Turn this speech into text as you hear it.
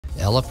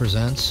Ella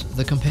presents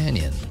The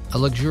Companion, a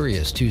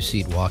luxurious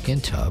two-seat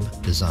walk-in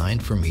tub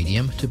designed for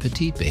medium to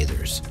petite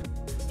bathers.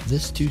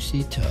 This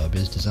two-seat tub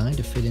is designed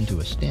to fit into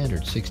a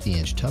standard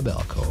 60-inch tub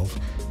alcove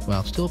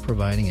while still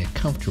providing a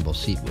comfortable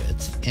seat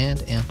width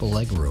and ample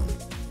leg room.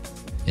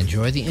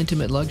 Enjoy the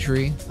intimate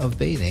luxury of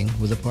bathing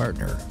with a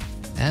partner.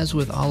 As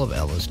with all of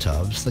Ella's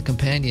tubs, the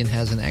Companion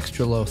has an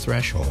extra low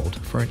threshold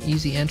for an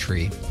easy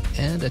entry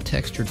and a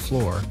textured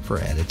floor for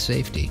added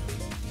safety.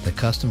 The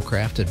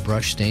custom-crafted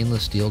brushed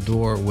stainless steel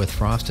door with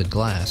frosted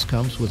glass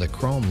comes with a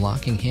chrome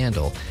locking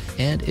handle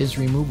and is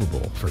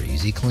removable for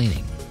easy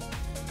cleaning.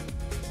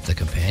 The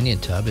Companion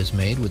tub is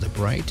made with a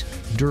bright,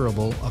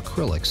 durable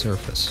acrylic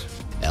surface.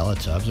 Ella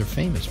tubs are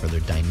famous for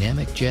their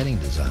dynamic jetting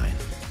design.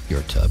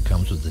 Your tub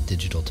comes with a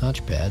digital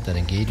touchpad that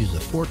engages a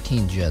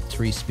 14-jet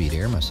 3-speed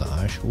air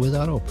massage with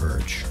Auto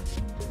Purge.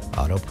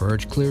 Auto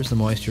Purge clears the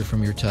moisture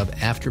from your tub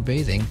after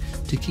bathing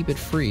to keep it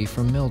free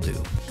from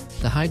mildew.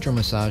 The hydro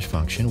massage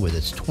function with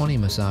its 20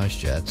 massage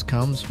jets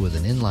comes with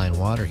an inline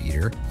water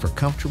heater for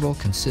comfortable,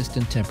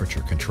 consistent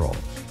temperature control.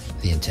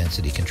 The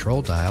intensity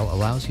control dial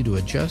allows you to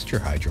adjust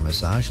your hydro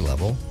massage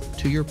level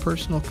to your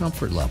personal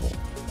comfort level.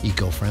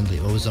 Eco-friendly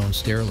Ozone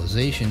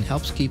Sterilization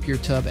helps keep your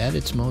tub at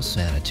its most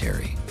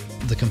sanitary.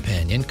 The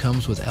Companion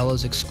comes with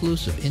Ella's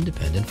exclusive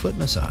independent foot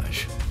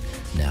massage.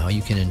 Now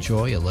you can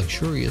enjoy a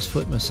luxurious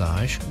foot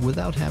massage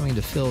without having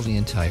to fill the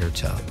entire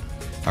tub.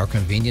 Our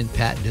convenient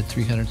patented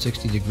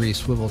 360-degree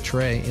swivel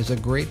tray is a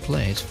great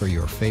place for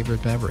your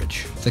favorite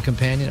beverage. The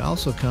Companion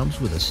also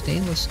comes with a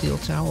stainless steel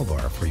towel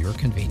bar for your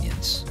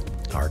convenience.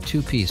 Our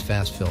two-piece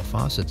fast-fill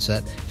faucet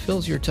set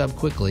fills your tub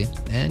quickly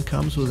and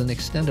comes with an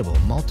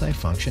extendable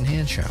multi-function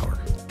hand shower.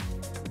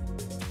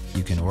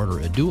 You can order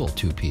a dual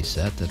two-piece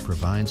set that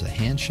provides a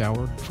hand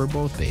shower for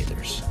both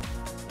bathers.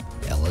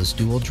 Ella's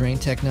dual drain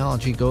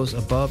technology goes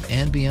above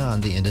and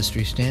beyond the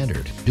industry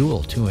standard.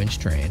 Dual 2-inch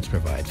drains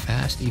provide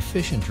fast,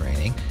 efficient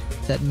draining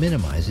that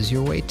minimizes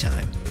your wait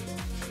time.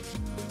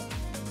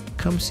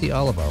 Come see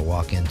all of our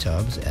walk-in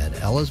tubs at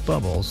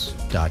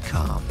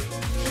ellasbubbles.com.